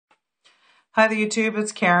Hi, the YouTube.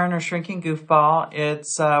 It's Karen, or Shrinking Goofball.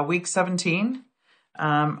 It's week 17.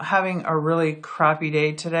 Having a really crappy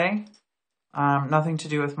day today. Nothing to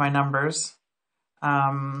do with my numbers. So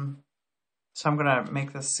I'm going to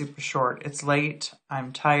make this super short. It's late.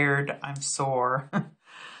 I'm tired. I'm sore.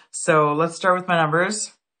 So let's start with my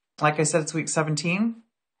numbers. Like I said, it's week 17.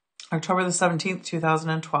 October the 17th,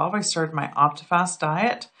 2012, I started my OptiFast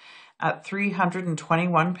diet at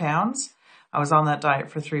 321 pounds. I was on that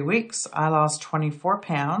diet for 3 weeks. I lost 24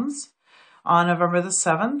 pounds. On November the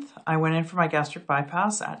 7th, I went in for my gastric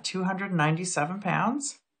bypass at 297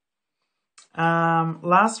 pounds.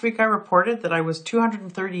 Last week I reported that I was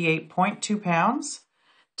 238.2 pounds.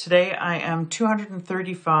 Today I am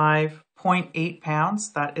 235.8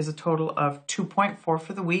 pounds. That is a total of 2.4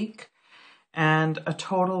 for the week and a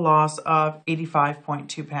total loss of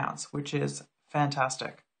 85.2 pounds, which is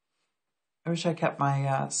fantastic. I wish I kept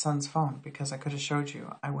my son's phone because I could have showed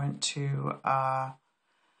you. I went to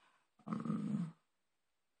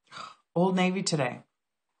Old Navy today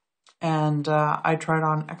and I tried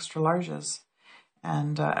on extra larges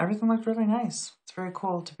and everything looked really nice. It's very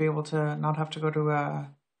cool to be able to not have to go to a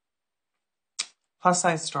plus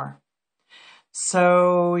size store.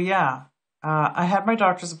 So yeah, I had my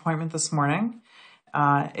doctor's appointment this morning.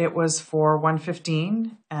 It was for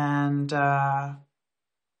 1:15 and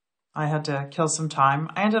I had to kill some time.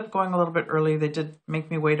 I ended up going a little bit early. They did make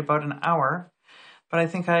me wait about an hour, but I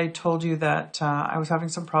think I told you that I was having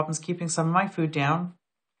some problems keeping some of my food down.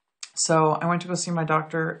 So I went to go see my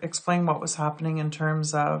doctor, explain what was happening in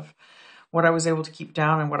terms of what I was able to keep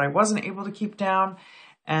down and what I wasn't able to keep down.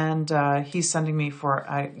 And he's sending me for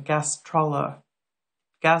a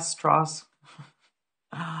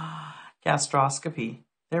gastroscopy.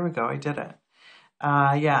 There we go. I did it.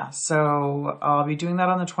 Yeah, so I'll be doing that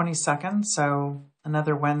on the 22nd. So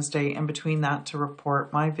another Wednesday in between that to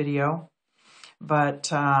report my video.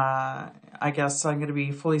 But I guess I'm going to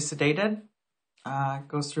be fully sedated.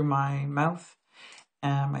 Goes through my mouth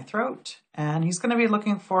and my throat. And he's going to be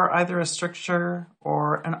looking for either a stricture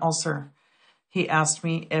or an ulcer. He asked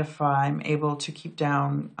me if I'm able to keep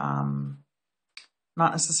down,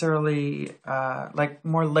 not necessarily like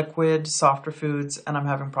more liquid, softer foods, and I'm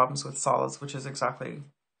having problems with solids, which is exactly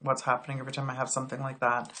what's happening every time I have something like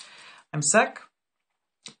that. I'm sick,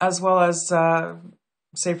 as well as,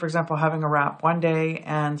 say, for example, having a wrap one day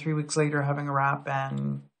and 3 weeks later having a wrap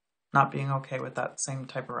and not being okay with that same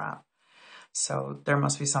type of wrap. So there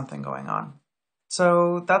must be something going on.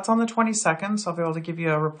 So that's on the 22nd, so I'll be able to give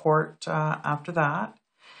you a report after that.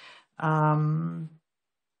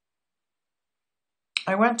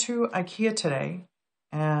 I went to IKEA today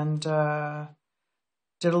and did a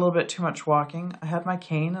little bit too much walking. I had my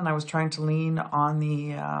cane and I was trying to lean on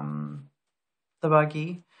the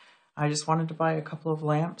buggy. I just wanted to buy a couple of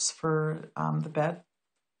lamps for the bed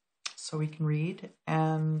so we can read.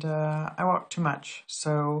 And I walked too much.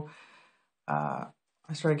 So I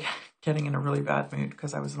started getting in a really bad mood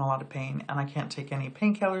because I was in a lot of pain and I can't take any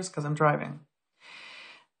painkillers because I'm driving.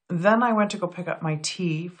 Then I went to go pick up my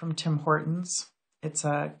tea from Tim Hortons. It's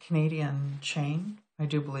a Canadian chain. I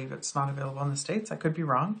do believe it's not available in the States. I could be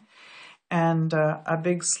wrong. And a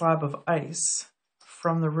big slab of ice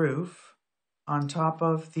from the roof on top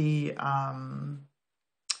of the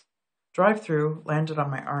drive-through landed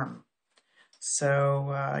on my arm.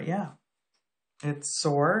 So yeah, it's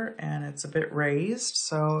sore and it's a bit raised.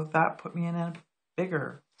 So that put me in a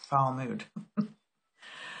bigger foul mood.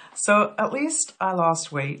 So at least I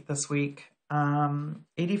lost weight this week.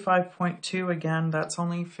 85.2, again, that's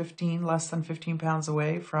only less than 15 pounds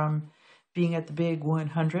away from being at the big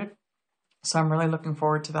 100. So I'm really looking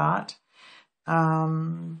forward to that.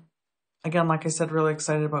 Again, like I said, really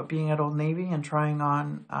excited about being at Old Navy and trying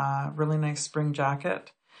on a really nice spring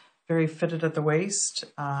jacket. Very fitted at the waist.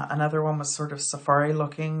 Another one was sort of safari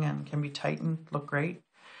looking and can be tightened, look great.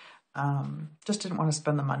 Just didn't want to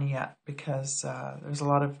spend the money yet because there's a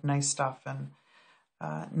lot of nice stuff, and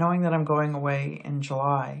knowing that I'm going away in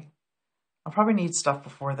July, I'll probably need stuff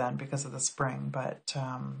before then because of the spring, but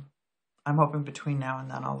I'm hoping between now and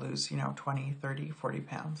then I'll lose, 20, 30, 40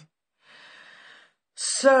 pounds.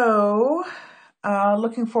 So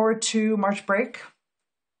looking forward to March break.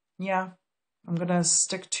 Yeah, I'm going to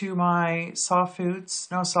stick to my soft foods,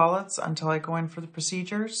 no solids, until I go in for the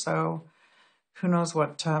procedure. So who knows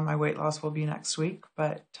what my weight loss will be next week,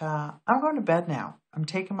 but I'm going to bed now. I'm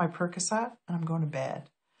taking my Percocet and I'm going to bed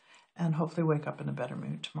and hopefully wake up in a better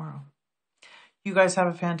mood tomorrow. You guys have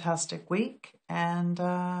a fantastic week. And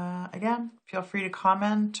again, feel free to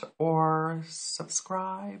comment or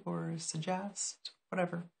subscribe or suggest,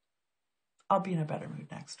 whatever. I'll be in a better mood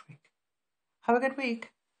next week. Have a good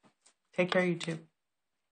week. Take care, YouTube.